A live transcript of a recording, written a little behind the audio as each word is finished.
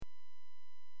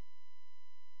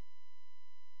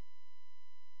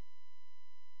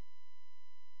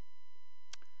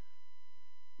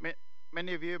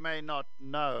many of you may not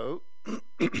know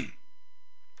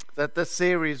that this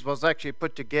series was actually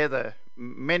put together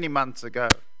many months ago.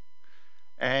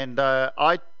 And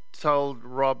I told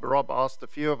Rob asked a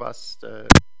few of us who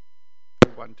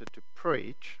wanted to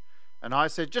preach, and I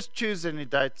said, just choose any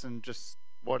dates and just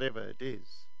whatever it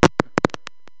is.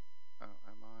 Oh,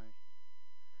 am I?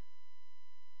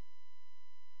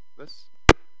 This?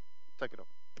 Take it off.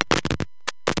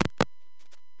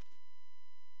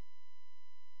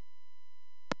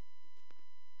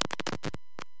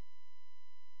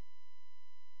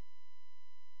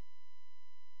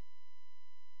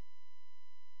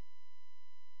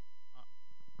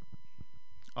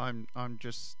 I'm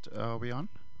just. Are we on?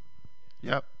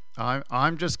 Yep.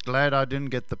 I'm just glad I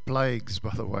didn't get the plagues.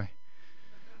 By the way,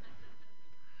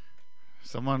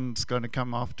 someone's going to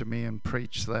come after me and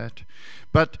preach that.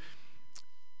 But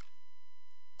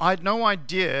I had no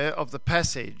idea of the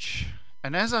passage,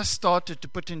 and as I started to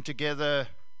put in together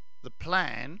the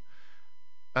plan,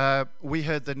 we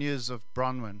heard the news of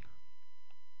Bronwyn.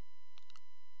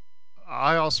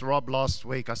 I asked Rob last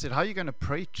week. I said, "How are you going to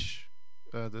preach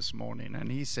this morning?" And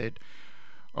he said,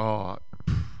 "Oh,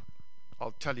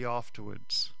 I'll tell you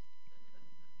afterwards."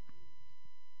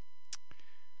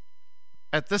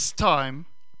 At this time,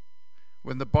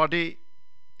 when the body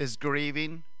is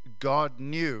grieving, God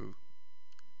knew.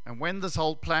 And when this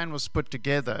whole plan was put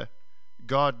together,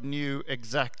 God knew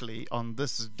exactly on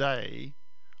this day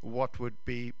what would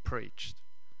be preached.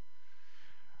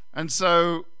 And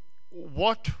so,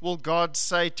 what will God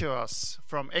say to us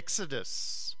from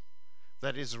Exodus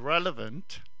that is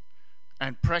relevant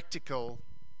and practical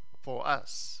for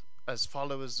us as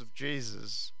followers of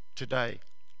Jesus today?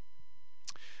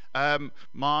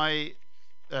 My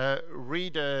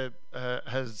reader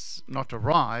has not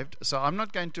arrived, so I'm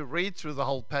not going to read through the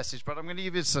whole passage, but I'm going to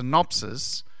give you a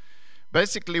synopsis.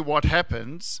 Basically, what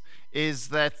happens is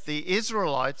that the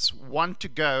Israelites want to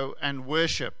go and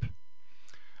worship.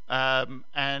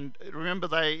 And remember,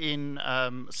 they're in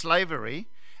slavery,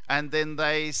 and then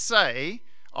they say,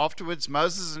 afterwards,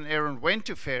 Moses and Aaron went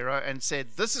to Pharaoh and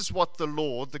said, "This is what the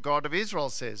Lord, the God of Israel,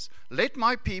 says. Let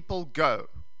my people go,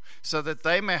 so that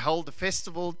they may hold a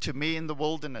festival to me in the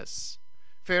wilderness."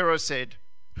 Pharaoh said,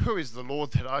 "Who is the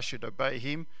Lord that I should obey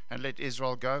him and let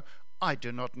Israel go? I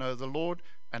do not know the Lord,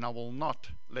 and I will not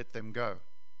let them go."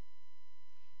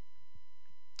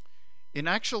 In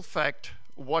actual fact,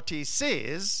 what he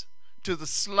says to the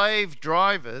slave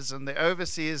drivers and the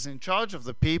overseers in charge of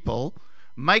the people,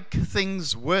 make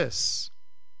things worse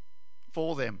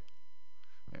for them.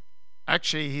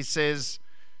 Actually, he says,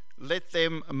 let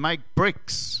them make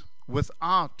bricks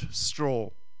without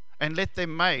straw, and let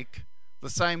them make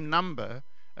the same number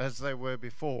as they were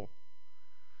before.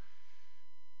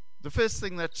 The first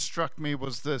thing that struck me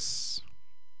was this.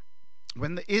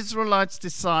 When the Israelites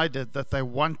decided that they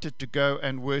wanted to go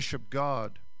and worship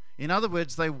God, in other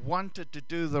words, they wanted to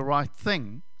do the right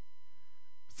thing,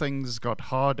 things got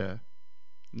harder,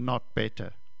 not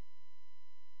better.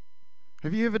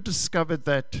 Have you ever discovered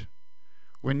that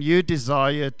when you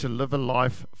desire to live a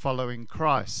life following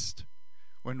Christ,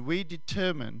 when we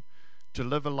determine to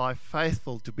live a life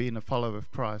faithful to being a follower of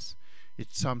Christ,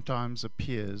 it sometimes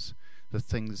appears that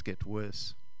things get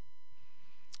worse?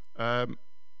 I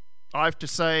have to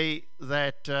say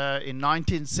that in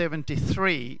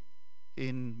 1973,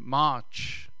 in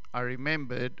March, I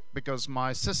remembered, because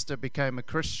my sister became a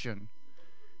Christian,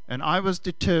 and I was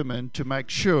determined to make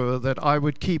sure that I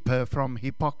would keep her from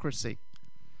hypocrisy.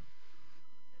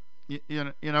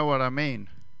 You know what I mean?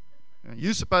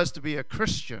 You're supposed to be a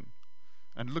Christian,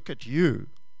 and look at you.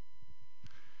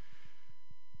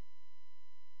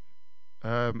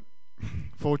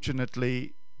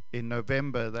 Fortunately, in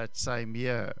November that same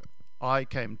year, I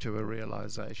came to a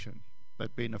realization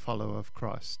that being a follower of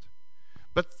Christ.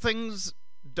 But things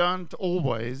don't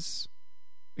always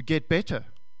get better.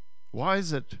 Why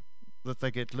is it that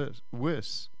they get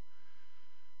worse?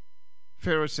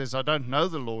 Pharaoh says, "I don't know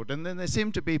the Lord." And then there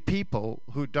seem to be people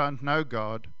who don't know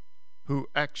God who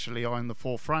actually are in the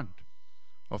forefront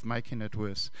of making it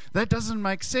worse. That doesn't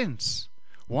make sense.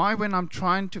 Why, when I'm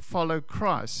trying to follow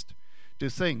Christ, do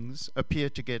things appear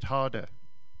to get harder?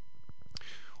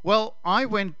 Well, I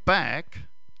went back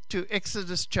to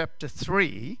Exodus chapter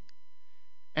 3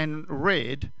 and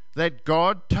read that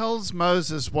God tells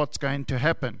Moses what's going to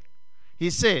happen. He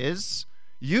says,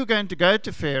 you're going to go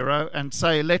to Pharaoh and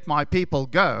say, "Let my people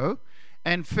go,"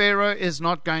 and Pharaoh is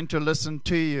not going to listen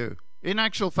to you. In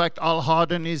actual fact, I'll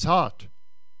harden his heart.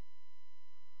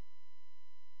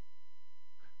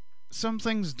 Some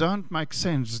things don't make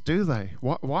sense, do they?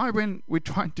 Why when we're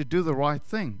trying to do the right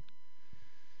thing?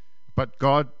 But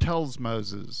God tells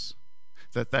Moses.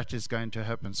 that is going to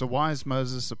happen. So why is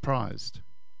Moses surprised?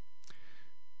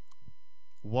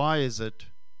 Why is it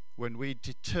when we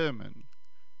determine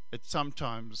it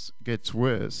sometimes gets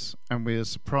worse and we are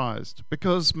surprised?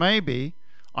 Because maybe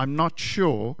I'm not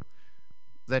sure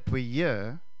that we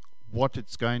hear what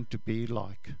it's going to be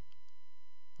like.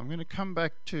 I'm going to come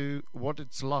back to what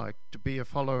it's like to be a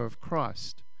follower of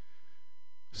Christ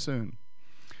soon.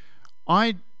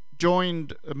 I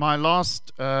joined my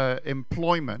last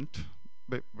employment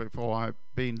before I've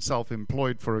been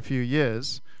self-employed for a few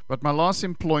years, but my last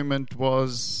employment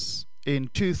was in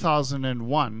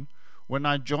 2001 when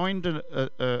I joined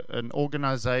an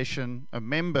organization, a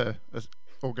member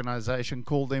organization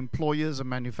called the Employers and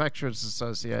Manufacturers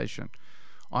Association.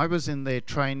 I was in their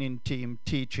training team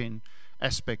teaching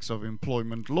aspects of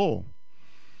employment law.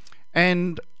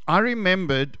 And I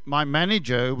remembered my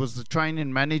manager, who was the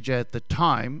training manager at the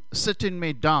time, sitting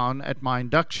me down at my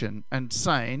induction and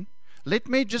saying, "Let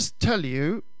me just tell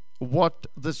you what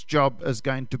this job is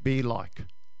going to be like."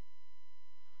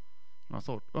 And I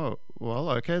thought, oh, well,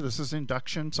 okay, this is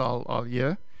induction, so I'll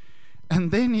hear.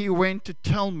 And then he went to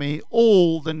tell me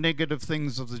all the negative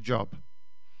things of the job.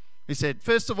 He said,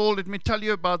 "First of all, let me tell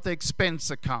you about the expense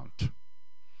account.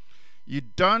 You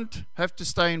don't have to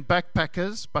stay in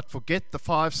backpackers, but forget the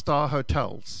 5-star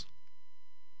hotels."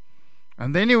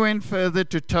 And then he went further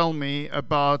to tell me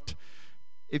about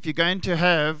if you're going to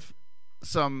have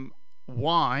some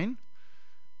wine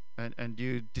and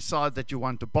you decide that you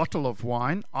want a bottle of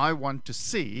wine, I want to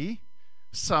see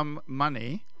some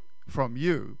money from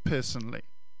you personally.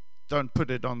 Don't put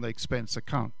it on the expense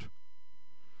account.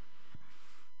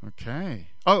 Okay.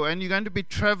 Oh, and you're going to be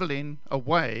traveling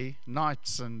away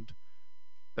nights, and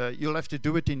you'll have to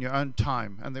do it in your own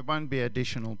time, and there won't be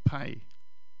additional pay.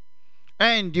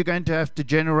 And you're going to have to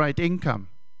generate income.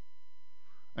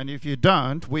 And if you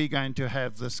don't, we're going to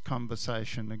have this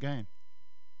conversation again.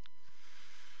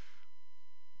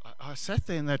 I sat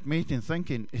there in that meeting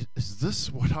thinking, is this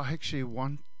what I actually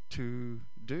want to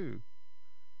do?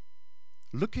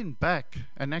 Looking back,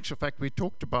 in actual fact, we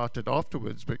talked about it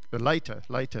afterwards, but later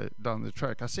down the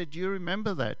track. I said, "Do you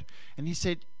remember that?" And he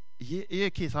said, "Yeah,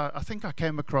 Keith, I think I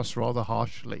came across rather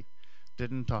harshly,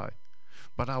 didn't I?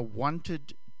 But I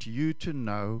wanted you to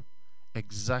know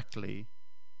exactly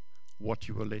what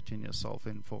you were letting yourself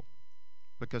in for."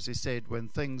 Because he said, when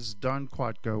things don't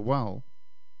quite go well,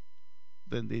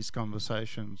 then these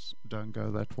conversations don't go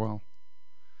that well.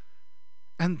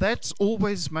 And that's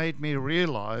always made me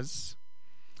realize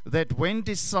that when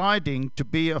deciding to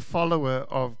be a follower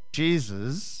of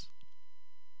Jesus,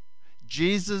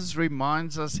 Jesus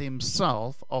reminds us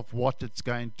himself of what it's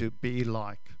going to be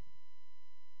like.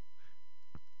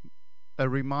 A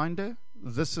reminder,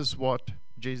 this is what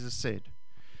Jesus said: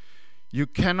 "You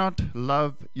cannot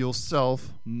love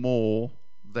yourself more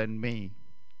than me.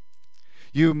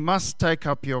 You must take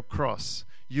up your cross.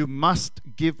 You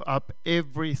must give up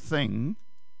everything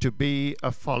to be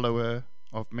a follower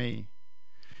of me.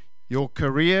 Your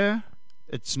career,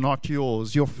 it's not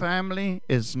yours. Your family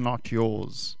is not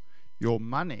yours. Your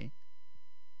money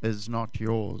is not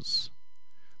yours."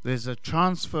 There's a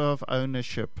transfer of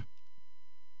ownership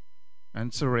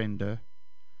and surrender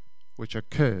which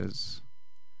occurs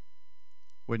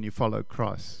when you follow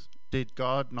Christ. Did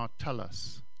God not tell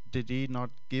us? Did he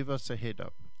not give us a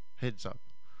heads up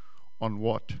on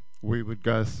what we would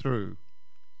go through?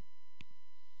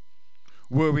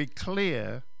 Were we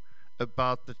clear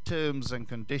about the terms and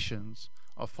conditions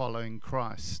of following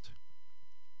Christ?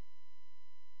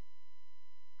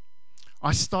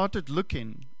 I started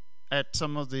looking at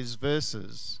some of these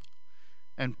verses,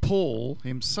 and Paul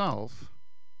himself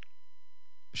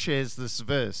shares this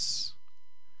verse: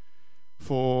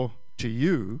 "For to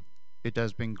you it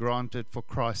has been granted for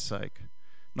Christ's sake,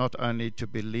 not only to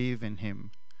believe in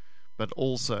him, but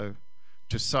also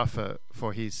to suffer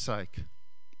for his sake."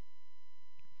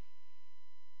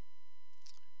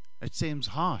 It seems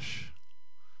harsh.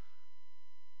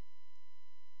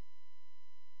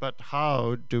 But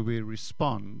how do we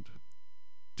respond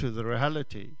to the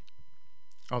reality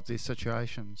of these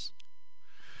situations?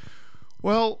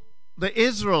 Well, the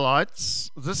Israelites,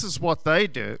 this is what they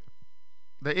do.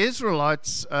 The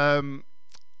Israelites,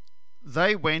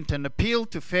 they went and appealed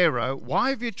to Pharaoh.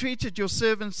 "Why have you treated your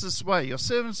servants this way? Your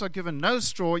servants are given no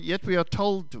straw, yet we are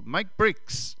told to make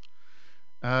bricks.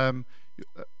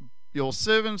 Your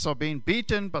servants are being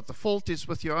beaten, but the fault is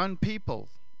with your own people."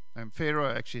 And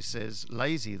Pharaoh actually says,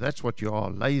 "Lazy, that's what you are,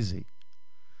 lazy.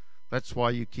 That's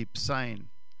why you keep saying."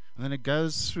 And then it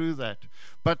goes through that.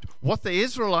 But what the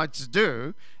Israelites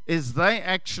do is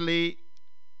the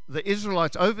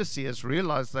Israelites overseers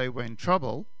realized they were in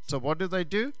trouble. So what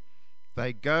do?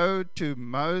 they go to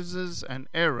Moses and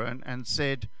Aaron and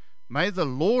said, "May the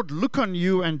Lord look on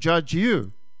you and judge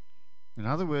you." In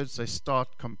other words, they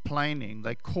start complaining.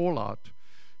 They call out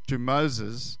to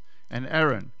Moses and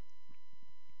Aaron.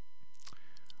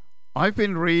 I've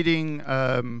been reading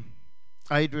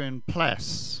Adrian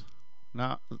Plass.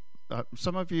 Now,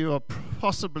 some of you are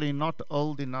possibly not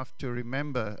old enough to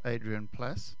remember Adrian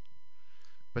Plass,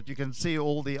 but you can see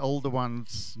all the older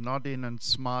ones nodding and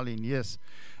smiling. Yes.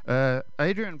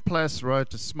 Adrian Plass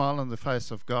wrote A Smile on the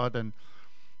Face of God, and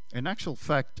in actual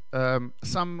fact,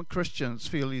 some Christians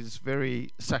feel he's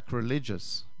very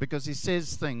sacrilegious because he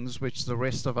says things which the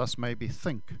rest of us maybe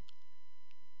think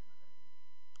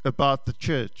about the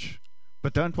church,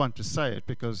 but don't want to say it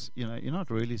because, you're not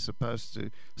really supposed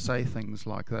to say things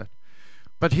like that.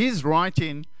 But he's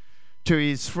writing to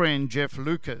his friend Jeff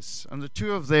Lucas, and the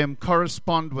two of them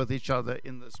correspond with each other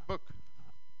in this book.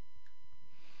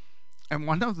 And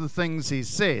one of the things he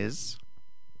says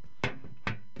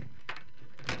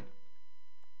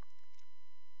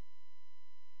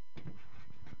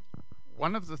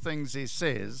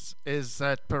is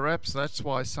that perhaps that's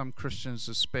why some Christians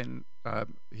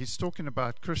he's talking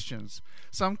about Christians.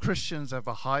 Some Christians have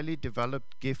a highly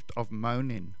developed gift of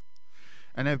moaning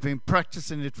and have been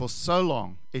practicing it for so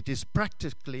long, it is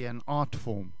practically an art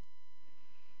form.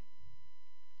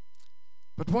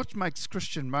 But what makes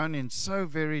Christian moaning so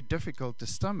very difficult to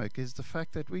stomach is the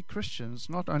fact that we Christians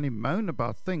not only moan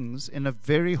about things in a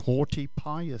very haughty,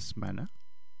 pious manner.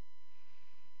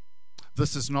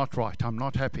 This is not right, I'm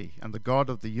not happy, and the God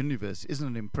of the universe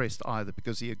isn't impressed either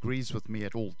because he agrees with me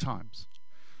at all times.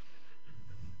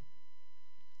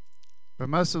 But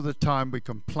most of the time we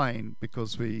complain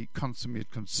because we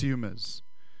consummate consumers.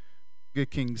 Burger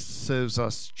King serves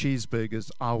us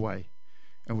cheeseburgers our way,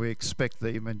 and we expect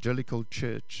the evangelical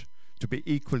church to be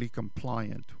equally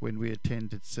compliant when we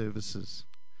attend its services.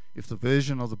 If the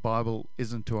version of the Bible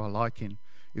isn't to our liking,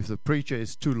 if the preacher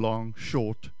is too long,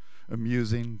 short,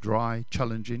 amusing, dry,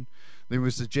 challenging, then we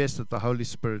suggest that the Holy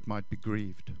Spirit might be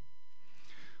grieved.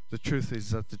 The truth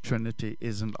is that the Trinity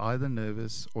isn't either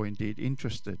nervous or indeed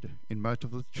interested in most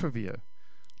of the trivia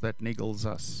that niggles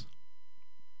us.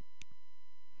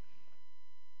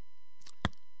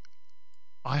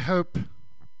 I hope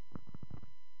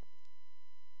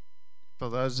for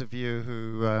those of you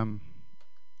who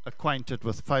acquainted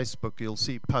with Facebook, you'll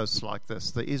see posts like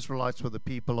this. The Israelites were the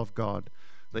people of God.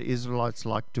 The Israelites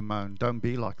like to moan. Don't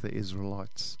be like the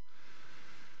Israelites.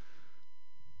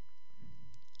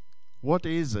 What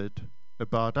is it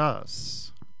about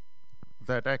us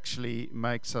that actually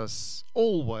makes us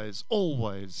always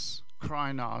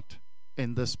crying out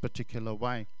in this particular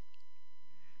way?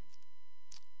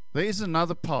 There is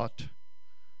another part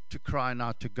to crying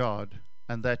out to God,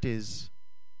 and that is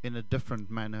in a different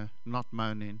manner, not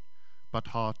moaning, but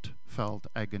heartfelt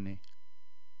agony.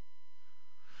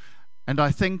 And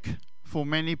I think for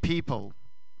many people,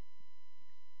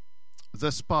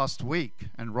 this past week,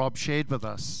 and Rob shared with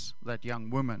us that young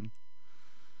woman,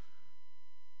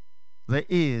 there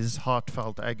is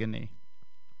heartfelt agony.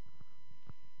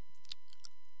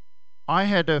 I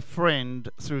had a friend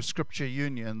through Scripture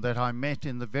Union that I met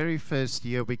in the very first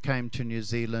year we came to New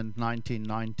Zealand,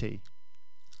 1990.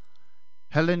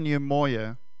 Helen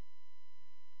Umoya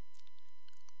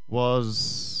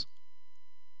was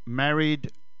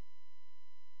married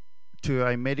to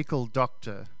a medical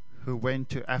doctor who went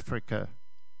to Africa,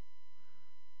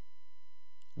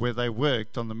 where they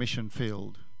worked on the mission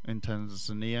field in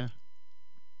Tanzania.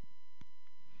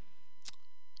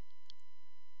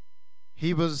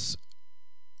 He was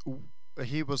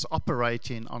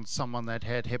operating on someone that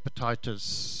had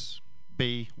hepatitis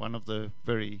B, one of the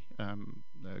very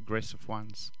aggressive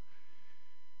ones,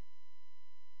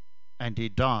 and he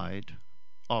died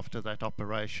after that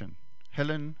operation.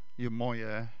 Helen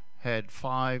Umoya had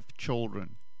 5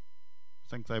 children. I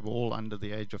think they were all under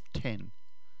the age of 10,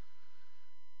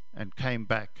 and came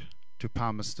back to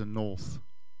Palmerston North.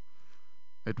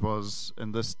 It was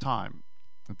in this time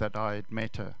that I had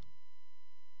met her.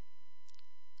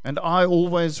 And I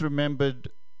always remembered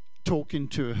talking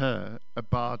to her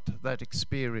about that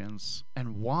experience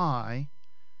and why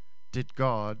did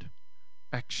that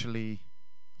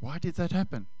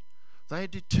happen? They are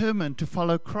determined to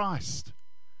follow Christ.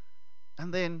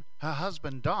 And then her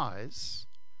husband dies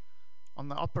on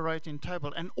the operating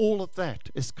table, and all of that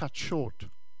is cut short.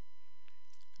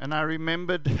 And I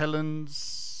remembered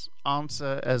Helen's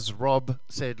answer, as Rob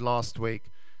said last week,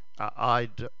 I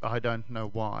don't know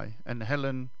why. And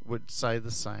Helen would say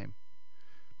the same.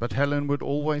 But Helen would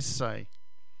always say,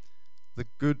 the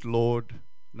good Lord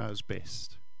knows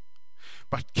best.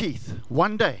 But Keith,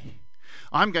 one day,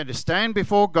 I'm going to stand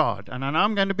before God, and I know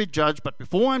I'm going to be judged, but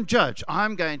before I'm judged,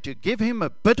 I'm going to give him a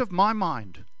bit of my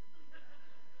mind.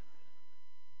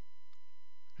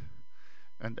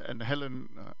 And Helen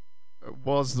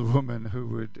was the woman who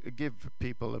would give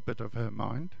people a bit of her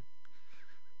mind.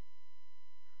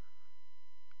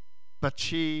 But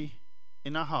she,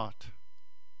 in her heart,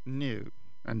 knew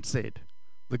and said,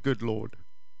 the good Lord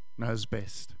knows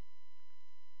best.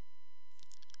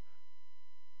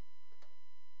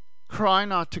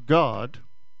 Crying out to God,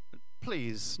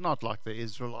 please, not like the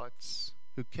Israelites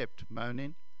who kept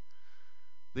moaning.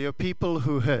 There are people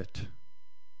who hurt.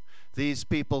 These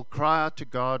people cry out to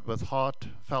God with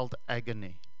heartfelt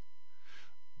agony.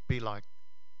 Be like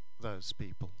those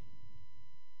people.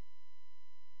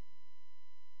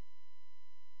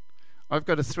 I've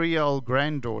got a 3-year-old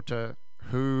granddaughter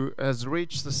who has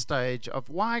reached the stage of,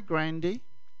 why, Grandy?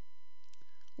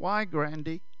 Why,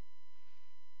 Grandy?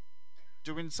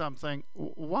 Doing something,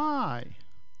 why?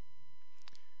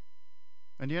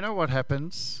 And you know what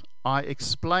happens? I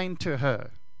explain to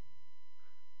her,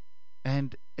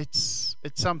 and it's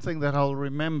something that I'll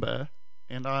remember,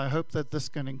 and I hope that this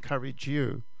can encourage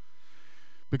you.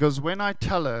 Because when I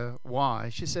tell her why,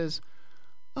 she says,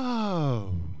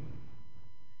 oh,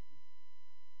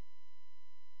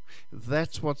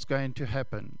 that's what's going to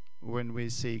happen when we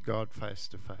see God face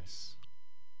to face.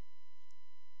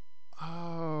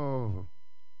 Oh,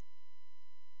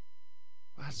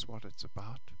 that's what it's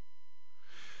about.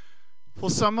 For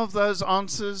some of those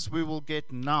answers we will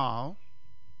get now,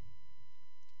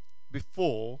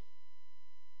 before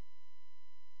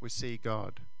we see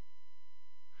God.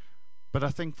 But I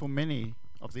think for many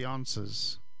of the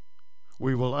answers,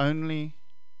 we will only,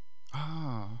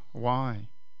 why?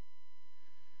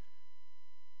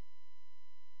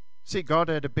 See, God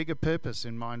had a bigger purpose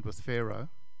in mind with Pharaoh.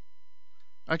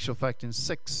 Actual fact, in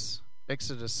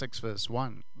Exodus 6 verse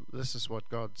 1, this is what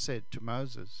God said to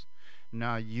Moses.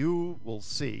 Now you will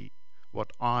see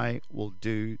what I will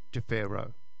do to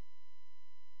Pharaoh.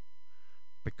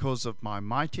 Because of my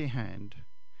mighty hand,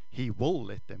 he will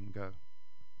let them go.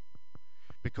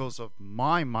 Because of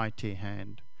my mighty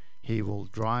hand, he will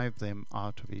drive them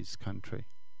out of his country.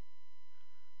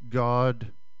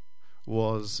 God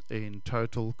was in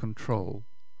total control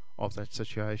of that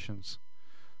situations.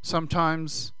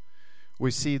 Sometimes we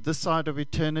see this side of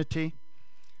eternity,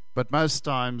 but most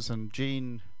times, and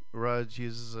Jean Rhodes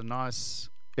uses a nice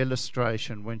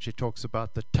illustration when she talks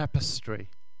about the tapestry,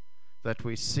 that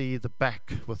we see the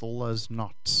back with all those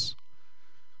knots.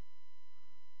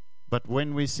 But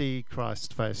when we see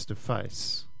Christ face to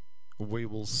face, we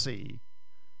will see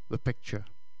the picture,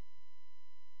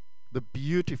 the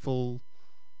beautiful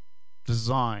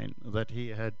design that he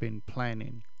had been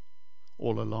planning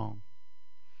all along.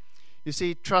 You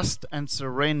see, trust and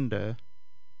surrender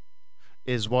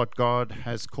is what God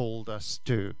has called us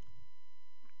to.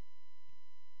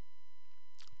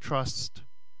 Trust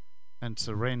and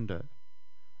surrender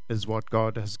is what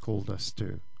God has called us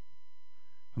to.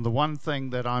 And the one thing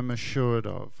that I'm assured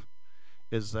of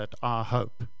is that our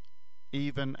hope,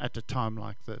 even at a time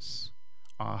like this,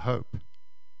 our hope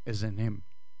is in him.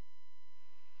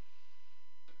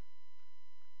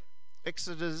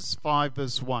 Exodus 5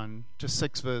 verse 1 to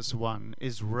 6 verse 1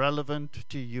 is relevant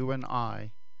to you and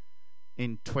I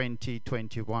in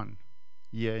 2021,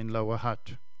 here in Lower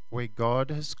Hutt, where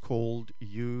God has called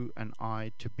you and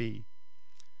I to be.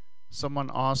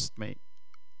 Someone asked me,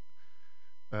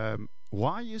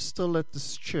 why are you still at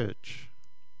this church?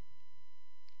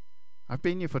 I've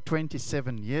been here for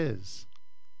 27 years.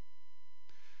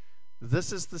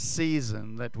 This is the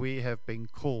season that we have been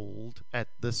called at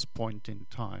this point in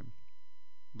time.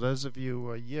 Those of you who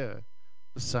are here,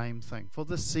 the same thing. For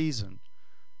this season,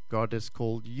 God has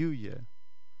called you here.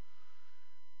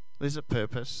 There's a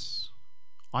purpose.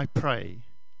 I pray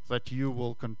that you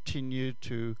will continue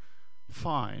to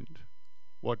find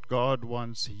what God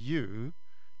wants you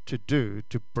to do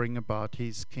to bring about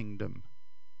his kingdom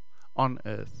on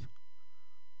earth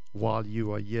while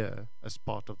you are here as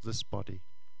part of this body.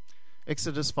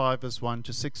 Exodus 5 verse 1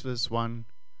 to 6 verse 1,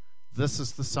 this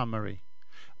is the summary.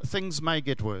 Things may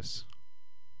get worse.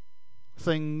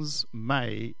 Things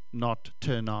may not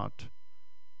turn out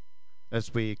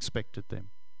as we expected them.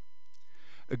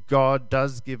 God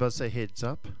does give us a heads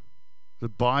up. The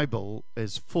Bible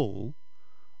is full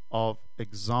of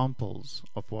examples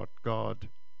of what God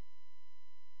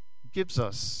gives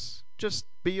us. Just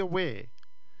be aware.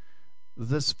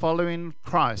 This following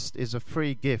Christ is a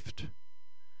free gift,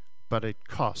 but it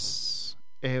costs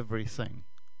everything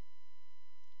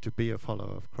to be a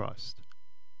follower of Christ.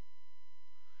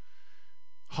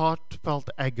 Heartfelt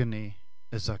agony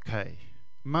is okay.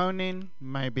 Moaning,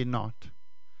 maybe not,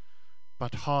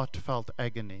 but heartfelt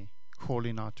agony,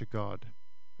 calling out to God,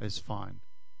 is fine.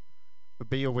 But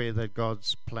be aware that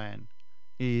God's plan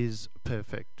is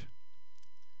perfect.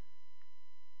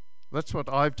 That's what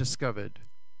I've discovered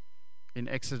in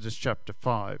Exodus chapter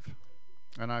 5.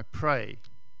 And I pray,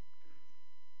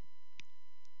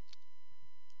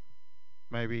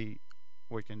 maybe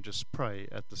we can just pray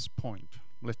at this point.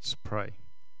 Let's pray.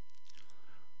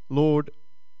 Lord,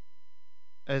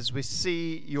 as we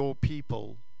see your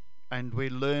people and we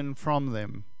learn from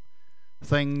them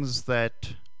things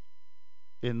that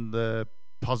in the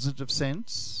positive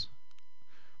sense,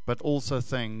 but also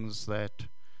things that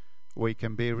we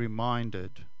can be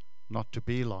reminded not to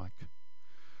be like.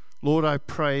 Lord, I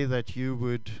pray that you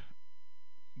would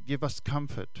give us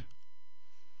comfort,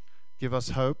 give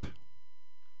us hope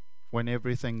when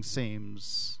everything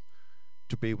seems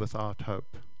to be without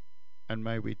hope. And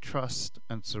may we trust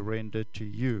and surrender to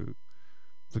you,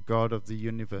 the God of the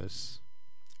universe.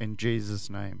 In Jesus'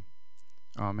 name,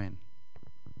 amen.